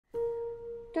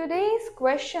Today's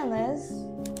question is,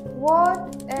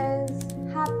 what is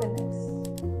happiness?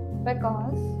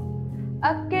 Because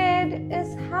a kid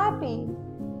is happy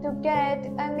to get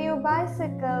a new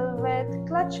bicycle with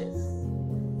clutches.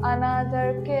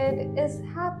 Another kid is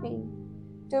happy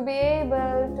to be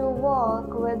able to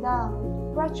walk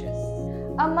without crutches.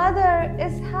 A mother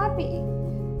is happy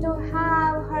to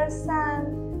have her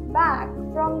son back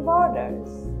from borders.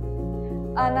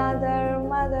 Another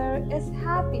mother is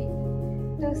happy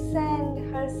to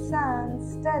send her son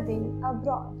study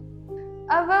abroad.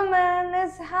 A woman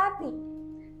is happy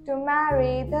to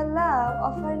marry the love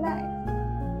of her life.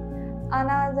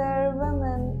 Another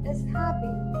woman is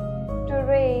happy to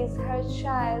raise her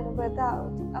child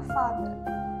without a father.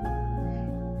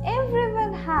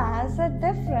 Everyone has a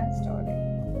different story.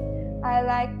 I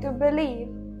like to believe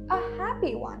a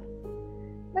happy one,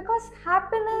 because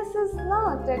happiness is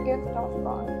not a gift of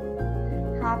God.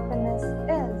 Happiness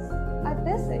is a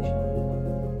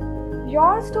decision.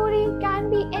 Your story can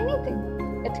be anything.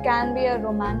 It can be a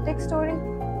romantic story,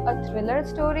 a thriller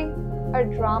story, a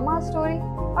drama story,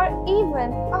 or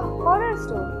even a horror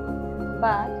story.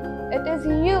 But it is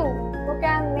you who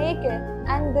can make it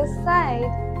and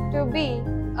decide to be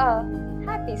a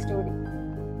happy story.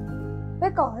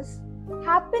 Because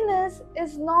happiness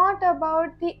is not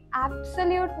about the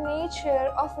absolute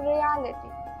nature of reality.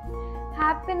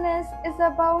 Happiness is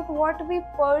about what we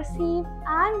perceive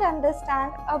and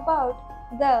understand about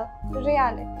the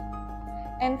reality.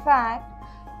 In fact,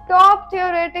 top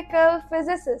theoretical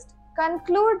physicists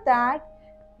conclude that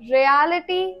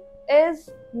reality is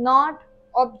not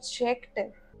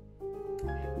objective.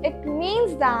 It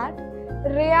means that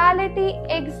reality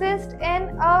exists in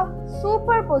a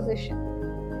superposition,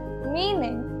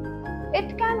 meaning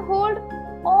it can hold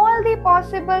all the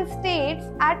possible states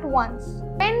at once.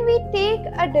 When we take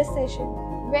a decision,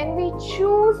 when we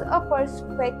choose a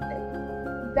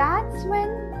perspective, that's when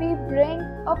we bring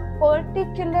a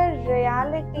particular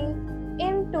reality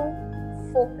into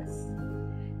focus.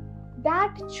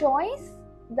 That choice,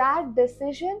 that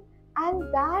decision, and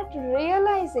that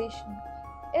realization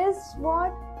is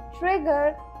what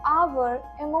trigger our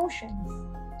emotions.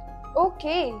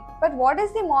 Okay, but what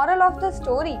is the moral of the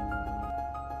story?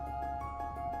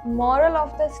 Moral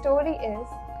of the story is,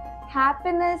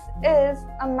 happiness is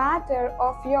a matter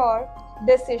of your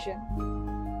decision.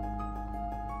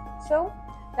 So,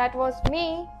 that was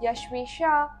me, Yashvi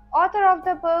Shah, author of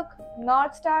the book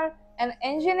North Star, an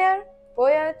engineer,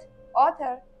 poet,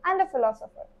 author, and a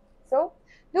philosopher. So,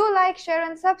 do like, share,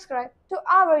 and subscribe to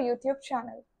our YouTube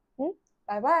channel.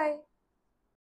 Bye-bye.